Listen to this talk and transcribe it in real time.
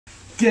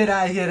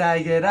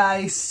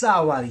G'day,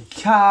 Sawadee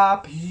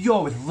Cup.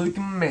 You're with Luke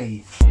and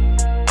me.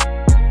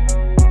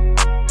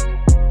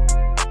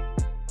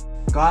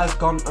 Guys,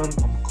 ก่อนอื่น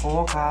ผมขอ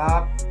ครั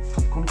บข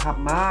อบคุณครับ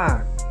มาก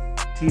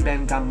ที่เป็น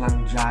กำลัง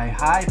ใจ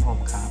ให้ผม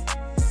ครับ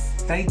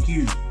Thank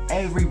you,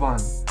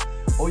 everyone.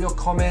 All your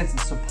comments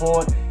and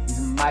support is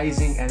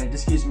amazing and it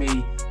just gives me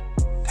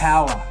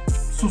power.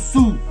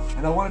 Susu.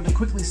 And I wanted to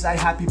quickly say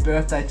happy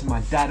birthday to my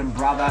dad and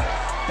brother.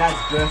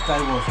 Dad's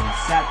birthday was on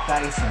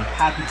Saturday, so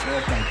happy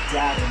birthday,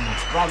 Dad. And my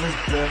brother's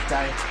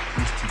birthday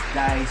is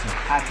today, so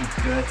happy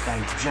birthday,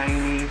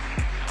 Jamie.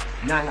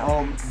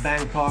 Youngohm,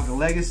 Bangkok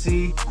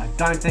legacy. I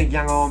don't think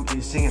Youngohm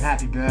is singing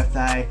happy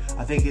birthday.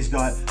 I think he's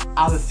got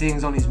other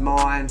things on his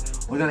mind.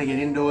 We're gonna get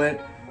into it.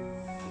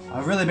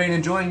 I've really been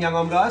enjoying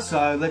Youngohm, guys,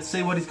 so let's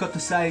see what he's got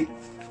to say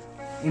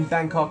in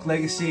Bangkok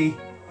legacy.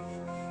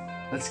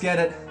 Let's get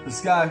it.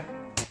 Let's go.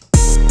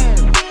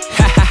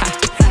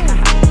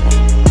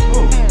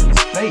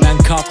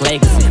 Bangkok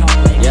legacy.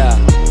 Yeah.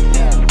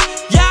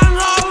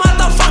 Youngohm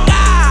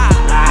motherfucker.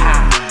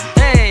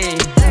 Hey.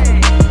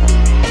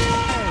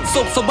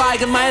 สุขสบาย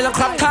กันไหมแล้ว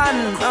ครับท่าน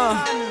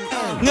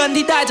เงิน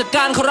ที่ได้จากก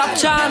ารคอร์รัป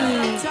ชัน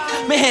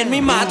ไม่เห็นมี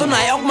หมาตัวไหน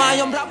ออกมา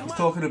ยอมรับ He's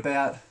talking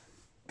about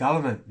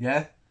government,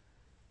 yeah?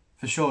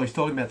 For sure, he's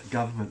talking about the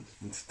government.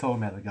 He's talking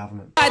about the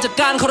government. ได้จาก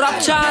การคอร์รัป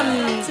ชัน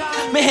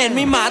ไม่เห็น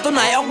มีหมาตัวไห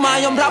นออกมา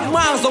ยอมรับ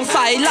มั่งสง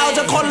สัยเราจ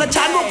ะคนละ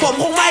ชั้นพวกผม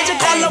คงไม่จะ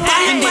คนละมั้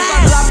งยินดีต้อ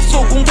นรับ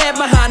สู่กรุงเทพ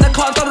มหานค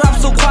รต้อนรับ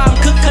สู่ความ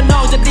คึกขน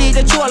องจะดีจ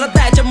ะชั่วแล้วแ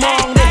ต่จะมอ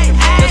งดิ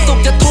จะสุข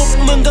จะทุกข์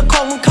มึงก็ค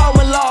งเข้าม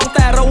าลองแ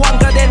ต่ระวัง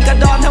กระเด็นกระ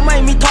ดอนถ้าไม่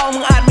มีทองมึ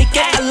งอาจไม่เ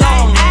ก็ตอลอ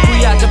งกู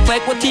อยากจะเฟ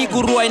กว่าที่กู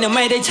รวยเนี่ยไ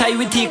ม่ได้ใช้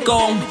วิธีโก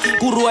ง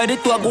กูรวยด้วย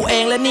ตัวกูเอ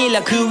งและนี่แหล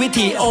ะคือวิ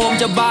ธีโอม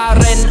จะบา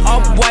เรนออ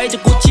ฟไว้จะ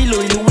กุชชี่หลุ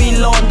ยหรือวี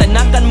โลนแต่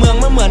นักการเมือง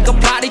ไม่เหมือนกับ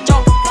พระได้จ้อ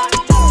ง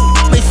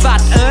ไม่สั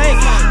ตว์เอ้ย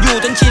อยู่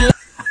จนชิน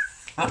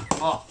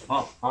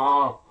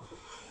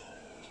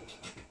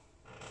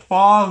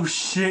Oh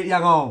shit,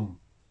 Youngohm.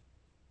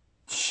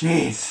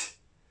 Shit.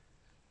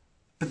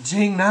 But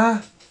Jing nah,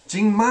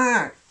 Jing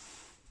Mark.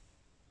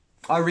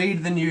 I read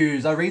the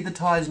news. I read the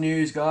Thai's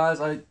news, guys.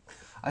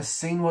 I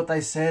seen what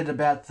they said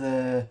about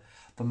the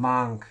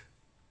monk.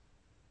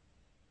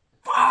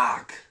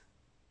 Fuck.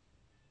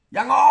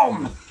 Youngohm.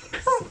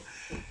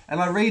 And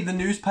I read the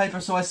newspaper,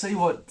 so I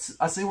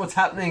see what's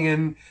happening,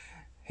 and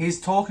he's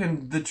talking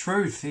the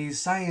truth. He's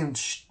saying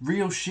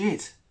real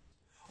shit.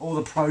 All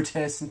the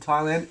protests in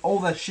Thailand, all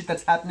the shit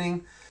that's happening.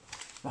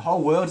 The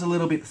whole world's a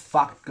little bit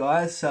fucked,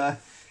 guys. So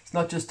it's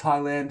not just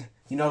Thailand.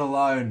 You're not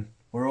alone.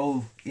 We're all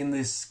in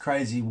this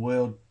crazy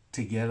world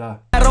together.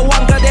 ระวั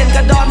งกระเด็นก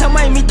ระดอนถ้าไ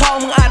ม่มีทอง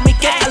มึงอาจไม่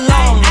เก็ตอล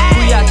อง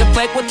กูอยากจะเฟ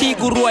กว่าที่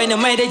กูรวยเนี่ย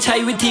ไม่ได้ใช้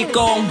วิธีโก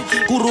ง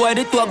กูรวย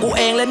ด้วยตัวกูเ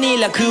องและนี่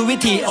แหละคือวิ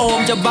ธีโอม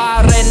จะบา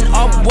เรนอ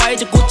อฟไว้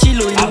จะกุชชี่ห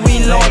ลุยหรือวี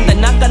โลนแต่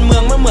นักการเมือ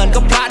งไม่เหมือน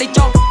กับพระได้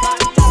จ้อง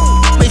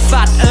ไม่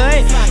สัตว์เอ้ย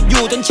อ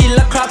ยู่จนชินแ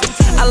ล้วครับ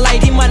อะไร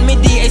ที่มันไม่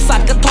ดีไอสั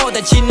ตว์ก็โทษแ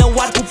ต่ชิน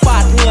วัตรกูปา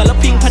ดเหงื่อแล้ว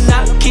พิงพนั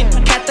กคิด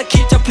แค่จะ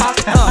คิดจะพัก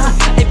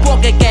ไอพวก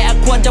แก่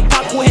ๆควรจะพั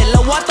กกูเห็นแล้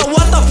วwhat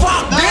the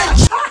fuck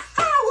bitch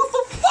What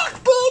the fuck,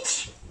 bitch?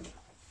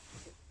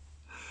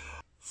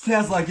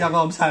 Sounds like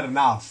Youngohm's had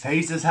enough.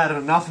 He's just had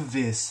enough of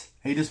this.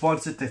 He just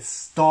wants it to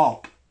stop.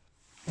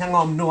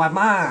 Youngohm หน่วย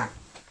มาก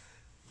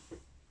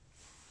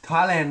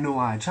Thailand หน่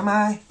วยใช่ไหม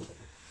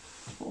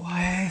โอ้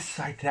ยใ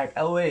ส่แท็กเ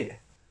อาไว้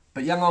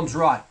But Youngohm's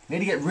right.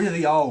 Need to get rid of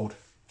the old.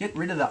 Get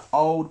rid of the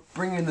old,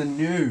 bring in the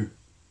new.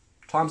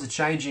 Times are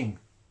changing.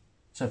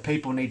 So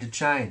people need to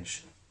change.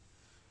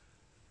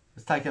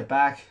 Let's take it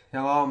back.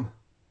 Youngohm,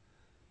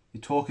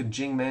 you're talking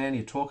jing, man.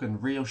 You're talking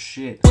real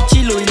shit. ชิ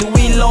ลุยหรือ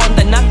วีโลนแ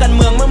ต่นักการเ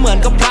มืองไม่เหมือน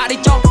กับพระได้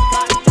จ้อง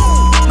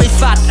ไม่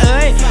สัตว์เอ้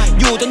ย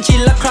อยู่จนชิ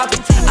นแล้วครับ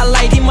อะไร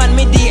ที่มันไ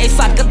ม่ดีไอ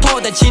สัตว์ก็โทษ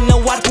แต่ชิน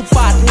วัตรกูป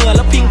าดเหงื่อแ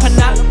ล้วพิงพ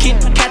นักคิด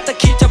แค่จะ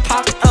คิดจะพั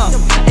ก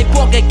ไอพ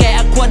วกแก่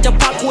ๆควรจะ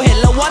พักกูเห็น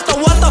แล้วwhat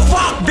the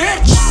fuck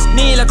bitch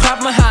นี่แหละครับ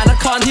มหาน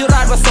ครที่ร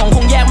าชประสงค์ค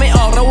งแยกไม่อ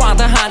อกระหว่าง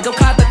ทหารกับ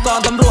ฆาตกร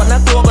ตำรวจน่า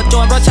กลัวกว่าโจ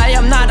รเพราะใช้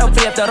อำนาจเอาเป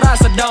รียบแต่รา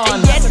ษฎร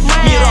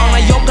มีรองน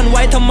ายกกันไ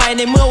ว้ทำไมใ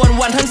นเมื่อ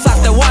วันท่านสัก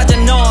แต่ว่าจะ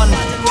นอน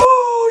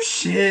Oh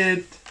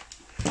shit.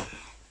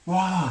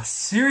 Wow,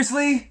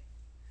 seriously?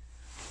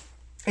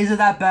 Is it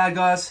that bad,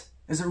 guys?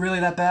 Is it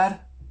really that bad?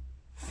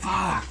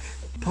 Fuck.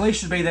 Police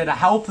should be there to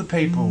help the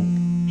people.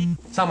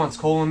 Someone's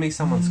calling me.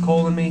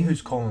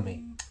 Who's calling me?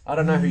 I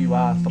don't know who you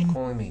are. Stop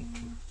calling me.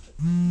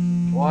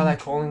 Why are they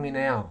calling me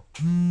now?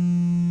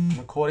 I'm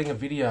recording a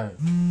video.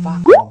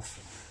 Fuck off.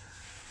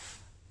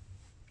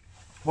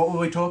 What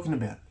were we talking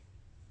about?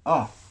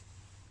 Oh.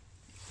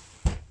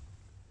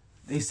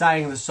 He's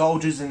saying the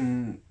soldiers and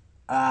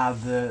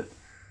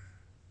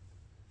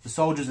the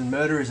soldiers and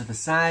murderers are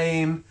the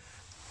same.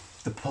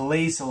 The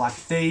police are like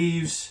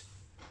thieves.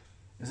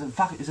 Is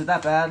it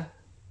that bad,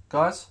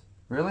 guys?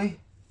 Really?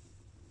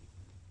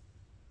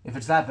 If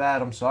it's that bad,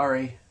 I'm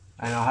sorry,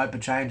 and I hope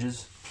it changes.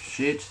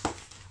 Shit,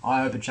 I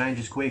hope it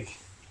changes quick.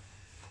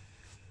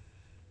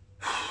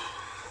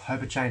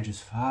 Hope it changes.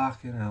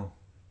 Fucking hell.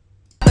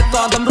 ก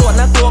รตำรวจ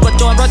น่ากลัวกว่า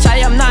โจรเพราะใช้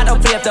อำนาจเอา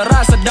เปรียบแต่ร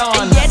าษฎ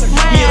ร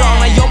มีรอง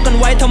นายกกัน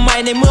ไว้ทำไม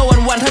ในเมื่อ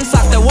วันท่าน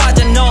สักแต่ว่า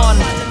จะนอน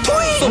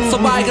สุขส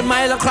บายกันไหม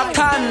ล่ะครับ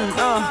ท่าน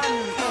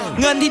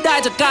เงินที่ได้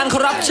จากการคอ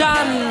ร์รัปชั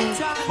น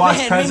ไม่เ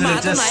ห็นมีหมา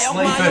ตัวไหนออก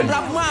มายอม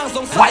รับว่างส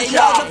งสัยเ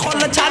ราจะคน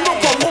ละชั้นพวก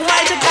ผมคงไม่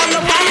ใช่คนล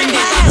ะมันยิน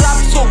ดีต้อนรับ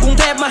สู่กรุง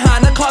เทพมหา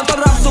นครต้อน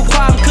รับสู่คว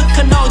ามคึกข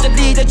นองจะ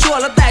ดีจะชั่ว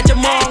แล้วแต่จะ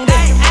มองเ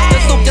ด็กจะ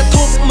สุขจะ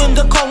ทุกข์มึง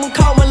ก็คงเ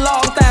ข้ามาลอ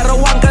งแต่ระ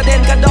วังกระเด็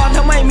นกระดอน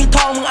ถ้าไม่มีท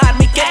องมึงอาจ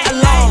ไม่เก็ตอ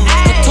ลอง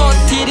ขอโทษ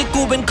ทีที่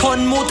กูเป็นคน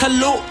มูทะ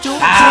ลุ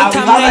ท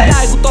ำไงไ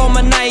ด้กูโตม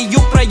าใน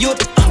ยุคประยุท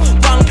ธ์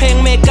ฟังเพลง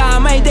เมกา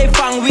ไม่ได้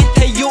ฟังวิ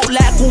ทยุแล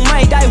ะกูไม่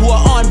ได้หัว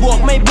อ่อนบวก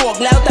ไม่บวก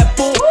แล้วแต่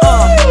ปู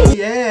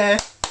Yeah,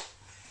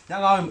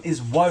 Youngohm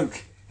is woke.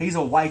 He's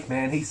awake,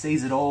 man. He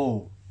sees it all.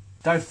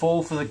 Don't fall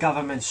for the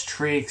government's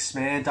tricks,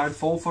 man. Don't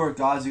fall for it,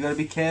 guys. You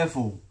gotta be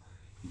careful.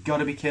 You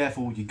gotta be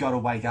careful. You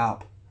gotta wake up.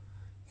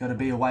 You gotta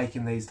be awake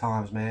in these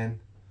times, man.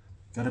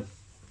 Gotta.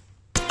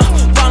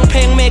 ฟังเพล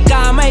งเมก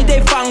าไม่ได้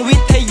ฟังวิ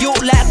ทยุ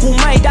และกู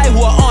ไม่ได้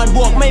หัวอ่อนบ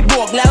วกไม่บ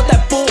วกแล้วแต่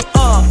ปู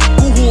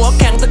กูหัว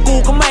แข็งแต่กู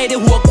ก็ไม่ได้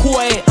หัวคว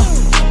ย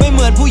ไม่เห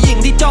มือนผู้หญิง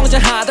ที่จ้องจะ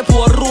หาแต่ผั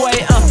วรวย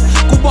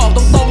กูบอกต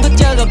รงๆถ้า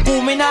เจอกับกู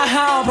ไม่น่า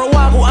ห้าวเพราะ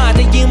ว่ากูอาจ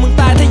จะยิงมึง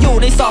ตายถ้าอยู่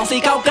ใน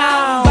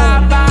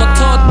2499ขอโ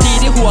ทษที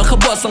ที่หัวข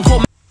บวสังคม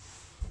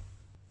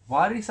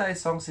Why did he say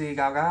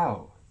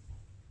 2499?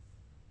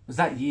 Was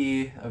that year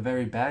a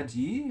very bad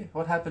year?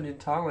 What happened in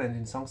Thailand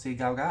in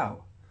 2499?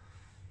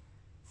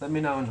 Let me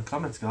know in the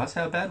comments, guys.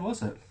 How bad was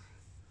it?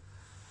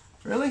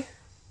 Really?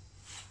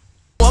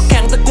 หัวแข็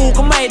งแต่กู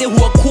ก็ไม่ได้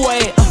หัวควย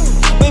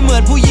ไม่เหมือ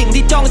นผู้หญิง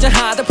ที่จ้องจะห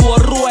าแต่ผัว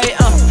รวย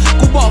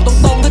กูบอกต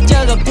รงๆถ้าเจ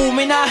อกับกูไ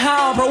ม่น่าห้า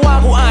วเพราะว่า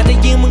กูอาจจะ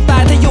ยิงมึงตา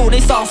ยถ้าอยู่ใน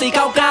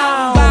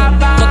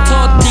2499ขอโท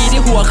ษที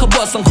ที่หัวขบ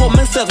วสังคมแ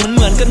ม่งเสือกเห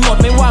มือนกันหมด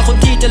ไม่ว่าคน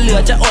ที่จะเหลือ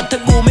จะอดถ้า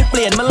กูไม่เป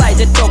ลี่ยนเมื่อไหร่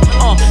จะจบ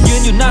ยื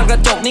นอยู่หน้ากระ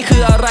จกนี่คื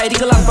ออะไรที่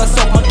กำลังประส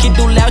บมาคิด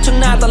ดูแล้วช่าง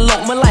น่าตล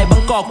กเมื่อไหร่บา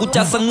งกอกกูจ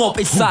ะสงบไ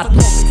อสัตว์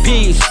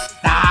Peace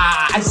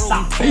ไอสั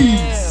ตว์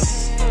Peace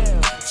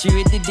ชี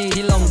วิตดีๆ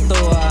ที่ลง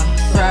ตัว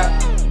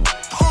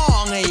พ่อ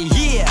ไงเ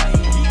หี้ย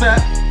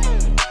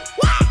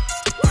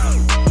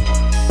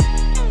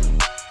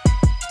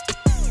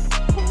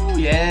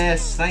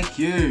Yes, thank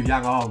you,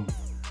 Youngohm.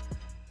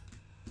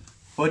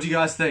 What do you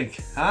guys think,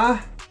 huh?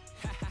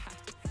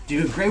 Do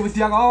you agree with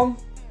Youngohm?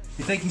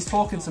 You think he's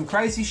talking some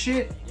crazy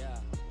shit?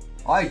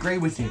 I agree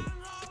with him.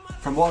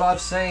 From what I've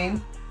seen,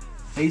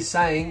 he's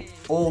saying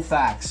all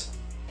facts.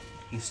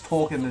 He's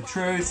talking the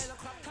truth.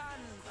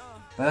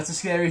 But that's a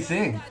scary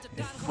thing.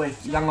 If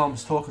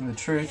Youngohm's talking the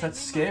truth, that's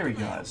scary,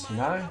 guys, you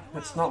know?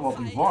 That's not what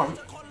we want.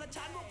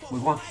 We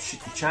want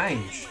shit to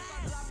change.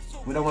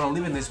 We don't want to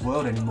live in this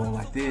world anymore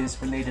like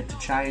this. We need it to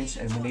change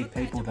and we need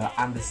people to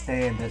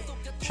understand that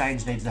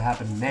change needs to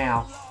happen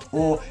now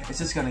or it's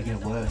just going to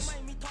get worse.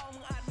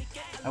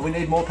 And we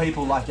need more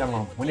people like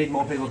Youngohm. We need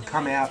more people to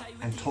come out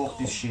and talk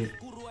this shit.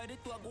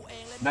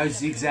 No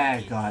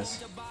zigzag,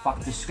 guys. Fuck,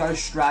 just go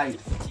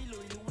straight.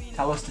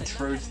 Tell us the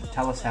truth.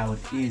 Tell us how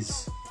it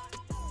is.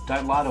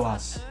 Don't lie to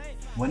us.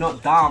 We're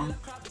not dumb.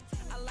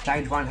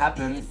 Change won't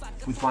happen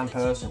with one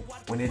person.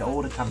 We need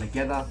all to come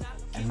together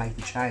and make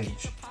the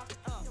change.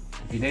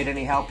 If you need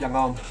any help,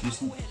 Youngohm,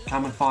 just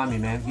come and find me,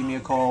 man. Give me a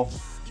call.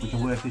 We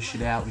can work this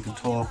shit out. We can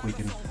talk. We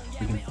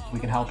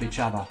can help each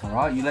other. All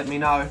right? You let me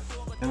know,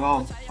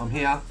 Youngohm. I'm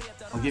here.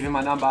 I'll give you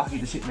my number. You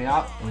just hit me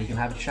up, and we can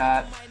have a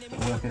chat and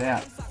work it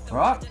out. All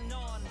right?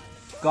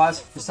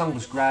 Guys, this song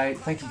was great.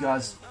 Thank you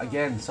guys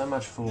again so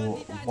much for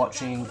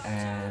watching.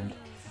 And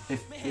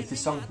if this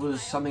song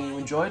was something you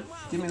enjoyed,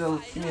 give me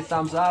a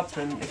thumbs up.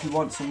 And if you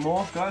want some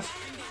more, guys,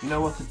 you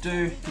know what to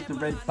do. Hit the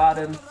red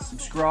button.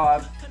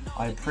 Subscribe.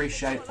 I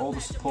appreciate all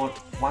the support.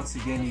 Once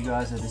again, you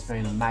guys have just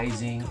been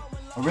amazing.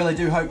 I really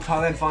do hope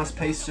Thailand finds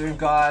peace soon,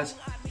 guys.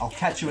 I'll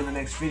catch you in the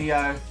next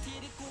video.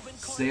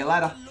 See you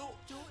later.